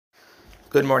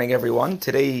Good morning, everyone.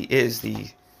 Today is the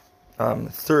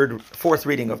fourth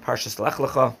reading of Parshas Lech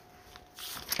Lecha,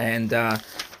 and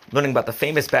learning about the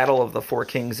famous battle of the four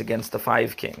kings against the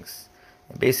five kings.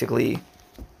 And basically,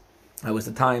 it was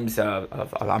the times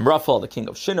of Amraphel, the king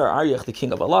of Shinar, Aryech, the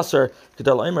king of Elasar,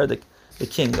 Kedar Omer, the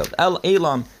king of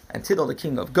Elam, and Tidal, the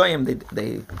king of Goyim.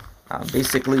 They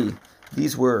basically,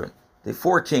 these were the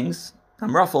four kings.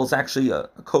 Amraphel is actually a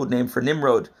code name for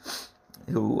Nimrod,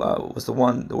 who was the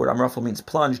one. The word Amraphel means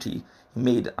plunged. He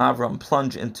made Avram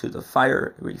plunge into the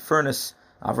fiery furnace.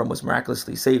 Avram was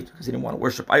miraculously saved because he didn't want to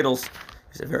worship idols.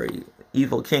 He's a very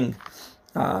evil king.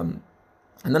 And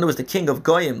then there was the king of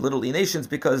Goyim, literally nations,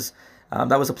 because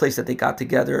that was a place that they got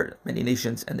together, many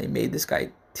nations, and they made this guy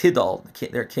Tidal,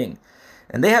 their king.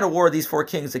 And they had a war, these four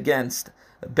kings, against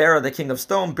Bera, the king of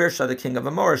Stone, Birsha, the king of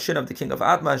Amor, Shinav, the king of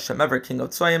Adma, Shemever, king of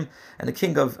Tzoyim, and the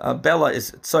king of Bela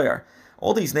is Tzoyar.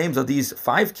 All these names of these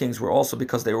five kings were also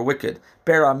because they were wicked.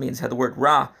 Bera had the word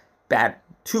Ra, bad,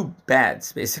 two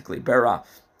bads, basically, Bera.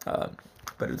 But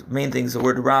the main thing is the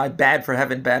word Ra, bad for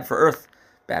heaven, bad for earth,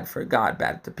 bad for God,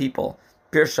 bad to people.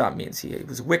 Birsha means he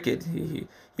was wicked, he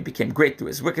became great through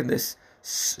his wickedness.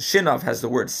 Shinav has the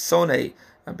word Sone,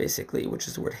 basically, which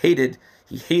is the word hated.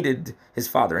 He hated his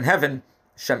father in heaven.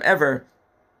 Shemever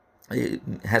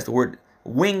has the word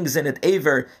wings in it,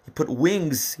 Aver. He put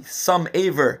wings, some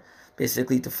Aver,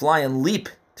 basically to fly and leap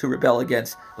to rebel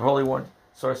against the Holy One,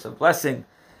 source of blessing.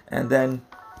 And then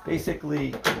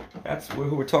basically that's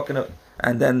who we're talking about.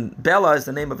 And then Bela is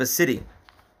the name of a city.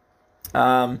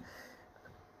 What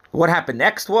happened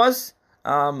next was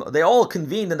they all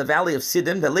convened in the valley of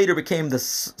Siddim that later became the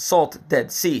Salt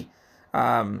Dead Sea.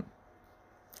 It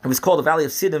was called the Valley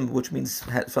of Siddim, which means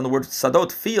from the word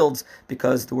Sadot, fields,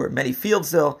 because there were many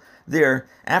fields there.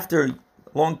 After a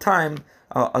long time,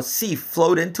 a sea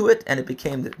flowed into it, and it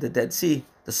became the Dead Sea,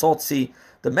 the Salt Sea.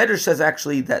 The Medrash says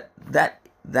actually that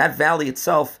valley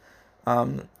itself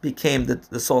became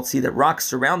the Salt Sea, that rocks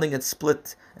surrounding it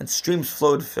split, and streams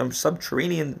flowed from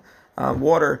subterranean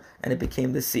water, and it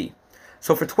became the sea.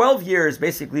 So for 12 years,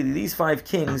 basically, these five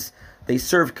kings, they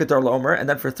served Kedar Laomer, and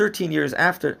then for 13 years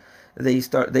after,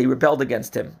 they rebelled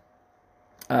against him.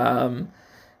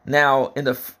 Now, in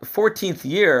the 14th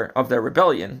year of their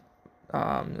rebellion,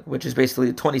 which is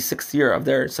basically the 26th year of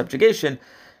their subjugation,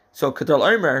 so Kedar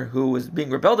Laomer, who was being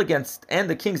rebelled against, and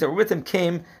the kings that were with him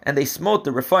came, and they smote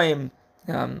the Rephaim,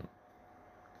 and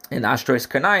Ashtoris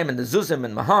Karnaim, and the Zuzim,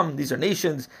 and Maham, these are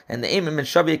nations, and the Amim, and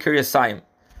Shavia Kiryasayim.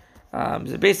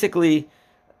 So basically,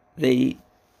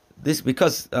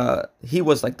 because he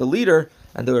was like the leader,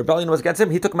 and the rebellion was against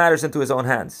him, he took matters into his own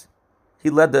hands. He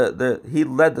led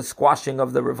the squashing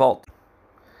of the revolt.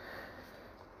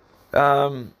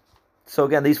 So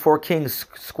again, these four kings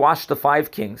squashed the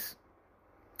five kings,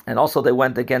 and also they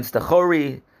went against the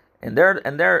Chori and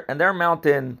their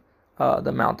mountain,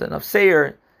 the mountain of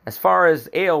Seir, as far as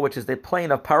El, which is the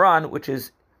plain of Paran, which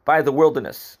is by the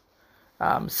wilderness.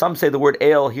 Some say the word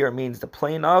El here means the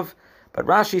plain of, but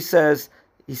Rashi says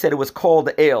it was called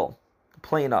El.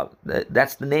 Plain of.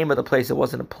 That's the name of the place. It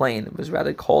wasn't a plain. It was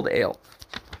rather called El.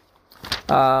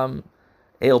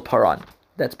 El Paran.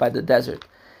 That's by the desert.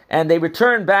 And they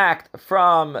returned back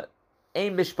from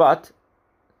Ein Mishpat,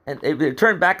 and they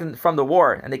returned back from the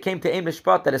war, and they came to Ein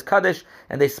Mishpat, that is Kadesh,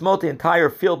 and they smote the entire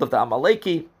field of the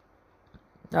Amaleki.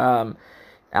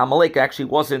 Amalek actually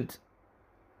wasn't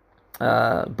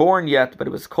born yet, but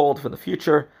it was called for the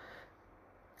future,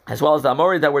 as well as the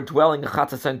Amori that were dwelling in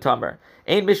Chatzas and Tamar.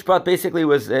 Ein Mishpat basically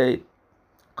was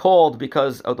called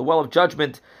because of the well of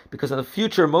judgment, because in the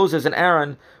future Moses and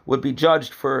Aaron would be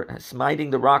judged for smiting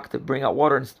the rock to bring out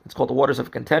water, and it's called the waters of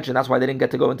contention. That's why they didn't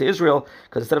get to go into Israel,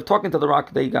 because instead of talking to the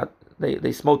rock,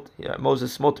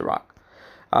 Moses smote the rock.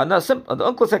 Now the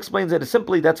Unclus explains it as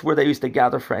simply that's where they used to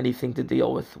gather for anything to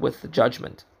deal with the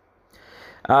judgment.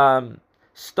 And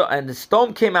the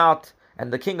Stom came out,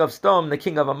 and the king of Stom, the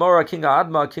king of Amorah, king of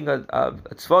Adma, king of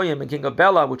Tzvoyim, and king of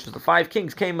Bela, which was the five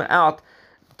kings, came out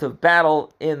to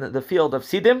battle in the field of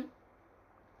Siddim.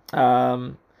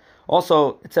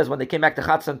 Also, it says when they came back to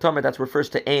Chatzas and Tamar, that refers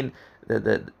to Ein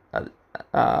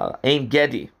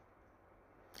Gedi,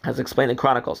 as explained in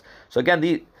Chronicles. So again,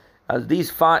 these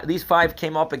five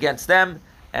came up against them,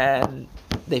 and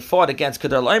they fought against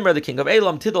Kedar Laomer, the king of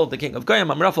Elam, Tidal, the king of Goyim,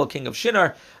 Amraphel, king of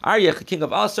Shinar, Aryech, the king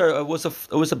of Asar. It was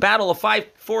a battle of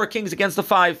four kings against the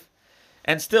five,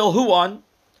 and still who won?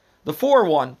 The four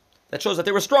won. That shows that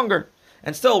they were stronger.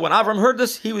 And still, when Avram heard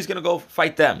this, he was going to go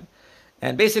fight them.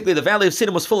 And basically, the valley of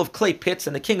Siddim was full of clay pits,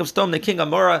 and the king of Stone, the king of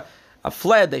Amorah,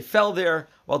 fled. They fell there,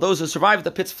 while those who survived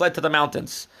the pits fled to the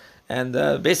mountains. And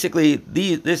basically,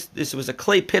 this was a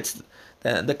clay pits.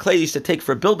 The clay used to take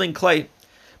for building clay.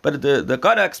 But the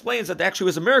Gada explains that actually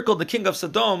was a miracle. The king of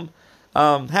Sodom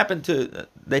happened to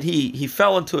that he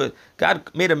fell into it. God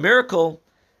made a miracle,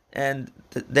 and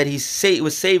that he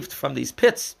was saved from these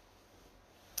pits.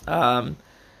 And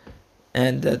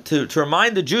to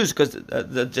remind the Jews, because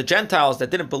the Gentiles that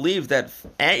didn't believe that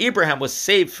Abraham was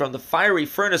saved from the fiery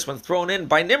furnace when thrown in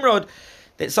by Nimrod,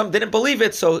 some didn't believe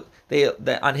it. So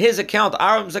on his account,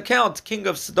 Aram's account, king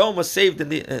of Sodom was saved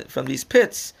from these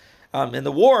pits in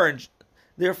the war, and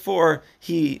therefore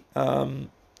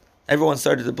everyone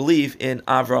started to believe in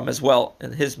Avram as well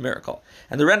and his miracle.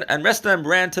 And the rest of them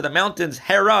ran to the mountains.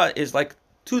 Hera is like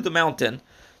to the mountains.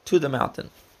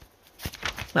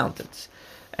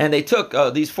 And they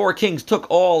took, these four kings took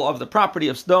all of the property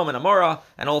of Sodom and Amorah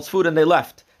and all its food, and they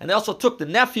left. And they also took the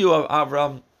nephew of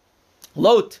Avram,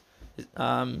 Lot,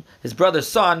 his brother's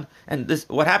son. And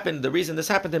the reason this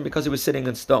happened to him, because he was sitting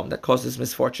in Sodom, that caused his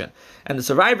misfortune. And the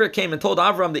survivor came and told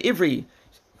Avram, the Ivri,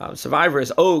 survivor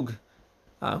is Og,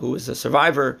 who was a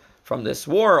survivor from this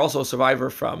war, also a survivor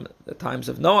from the times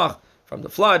of Noah, from the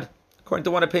flood, according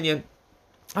to one opinion.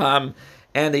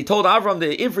 And they told Avram,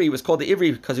 the Ivri was called the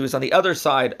Ivri because he was on the other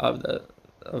side of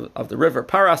the river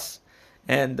Paras,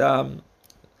 and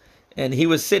he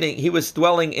was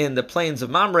dwelling in the plains of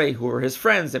Mamre, who were his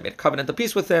friends. They made a covenant of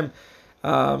peace with him.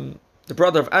 The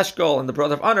brother of Eshcol and the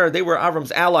brother of Aner, they were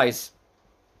Avram's allies,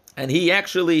 and he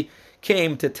actually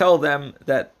came to tell Avram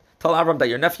that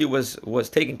your nephew was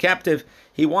taken captive.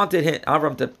 He wanted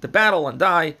Avram to battle and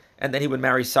die, and then he would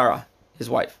marry Sarah, his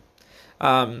wife.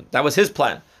 That was his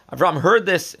plan. Avram heard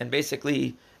this, and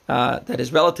basically that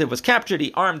his relative was captured.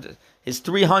 He armed his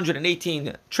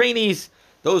 318 trainees,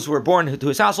 those who were born to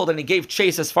his household, and he gave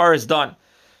chase as far as Dan.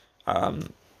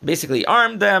 Basically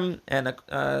armed them, and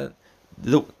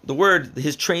the word,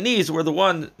 his trainees, were the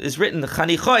one is written,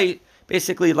 chanichai,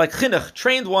 basically like chinuch,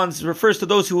 trained ones, refers to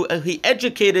those who he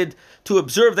educated to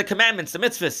observe the commandments, the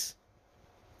mitzvahs.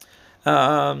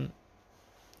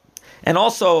 And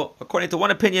also, according to one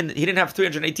opinion, he didn't have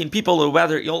 318 people, or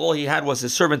rather, all he had was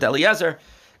his servant Eliezer,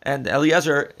 and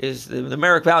Eliezer is the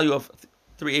numeric value of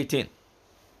 318.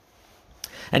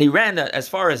 And he ran as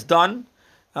far as Dan.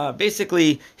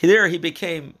 Basically, he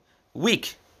became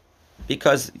weak,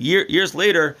 because years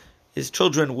later, his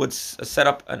children would set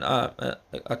up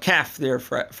a calf there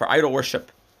for idol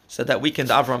worship, so that weakened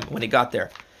Avram when he got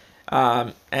there.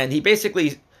 And he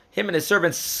basically, him and his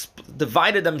servants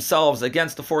divided themselves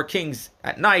against the four kings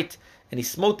at night, and he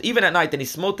smote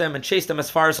them and chased them as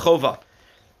far as Chova.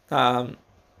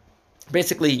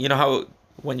 Basically, you know how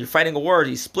when you're fighting a war,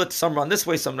 he split some run this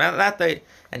way, some that way,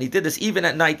 and he did this even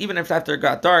at night, even after it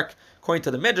got dark. According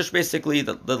to the Midrash, basically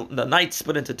the night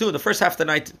split into two. The first half of the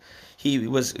night,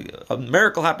 a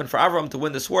miracle happened for Avram to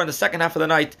win this war, and the second half of the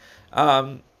night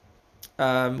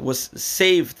was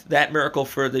saved, that miracle,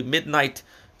 for the midnight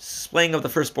slaying of the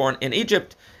firstborn in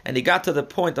Egypt. And he got to the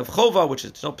point of Chova, which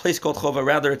is no place called Chova,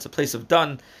 rather it's a place of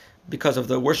Dan, because of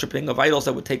the worshipping of idols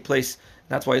that would take place.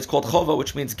 That's why it's called Chova,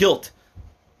 which means guilt.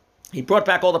 He brought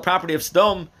back all the property of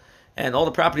Sodom, and all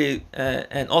the property,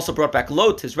 and also brought back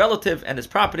Lot, his relative, and his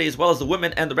property, as well as the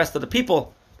women and the rest of the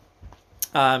people.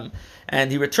 And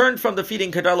he returned from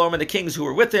defeating Kedar and the kings who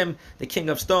were with him. The king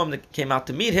of Sodom that came out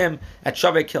to meet him at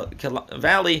Shaveh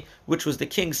Valley, which was the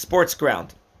king's sports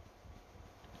ground.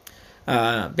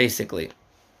 Basically,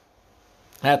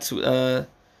 that's where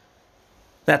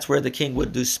the king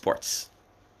would do sports,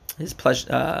 his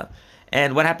pleasure.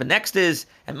 And what happened next is,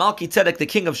 and Malki Tzedek, the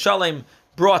king of Shalem,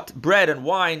 brought bread and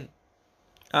wine.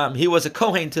 He was a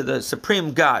Kohen to the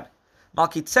supreme God.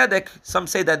 Malki Tzedek, some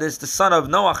say that is the son of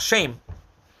Noach Shem.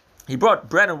 He brought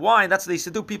bread and wine. That's what they used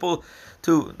to do. People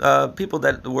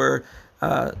that were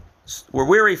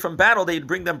weary from battle, they'd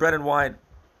bring them bread and wine.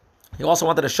 He also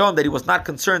wanted to show him that he was not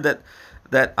concerned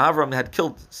that Avram had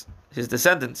killed his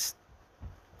descendants.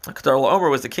 Kedar Omer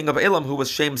was the king of Elam, who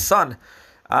was Shem's son.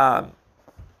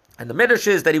 And the Midrash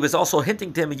is that he was also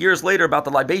hinting to him years later about the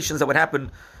libations that would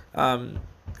happen,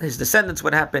 his descendants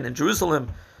would happen in Jerusalem.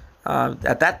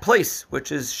 At that place,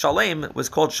 which is Shalem, was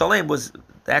called Shalem, was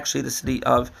actually the city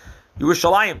of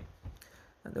Yerushalayim.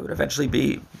 And they would eventually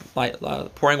be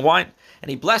pouring wine. And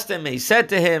he blessed him, and he said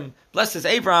to him, blessed is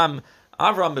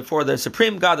Avram before the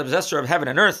supreme God, the possessor of heaven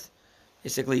and earth.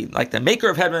 Basically, like the maker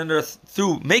of heaven and earth,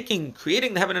 through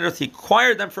creating the heaven and earth, he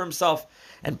acquired them for himself.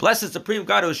 And blessed is the supreme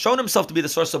God who has shown himself to be the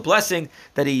source of blessing,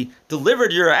 that he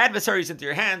delivered your adversaries into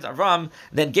your hands, Avram,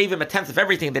 then gave him a tenth of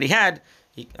everything that he had.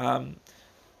 He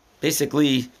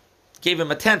basically gave him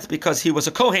a tenth because he was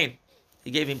a Kohen. He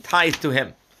gave him tithe to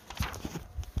him.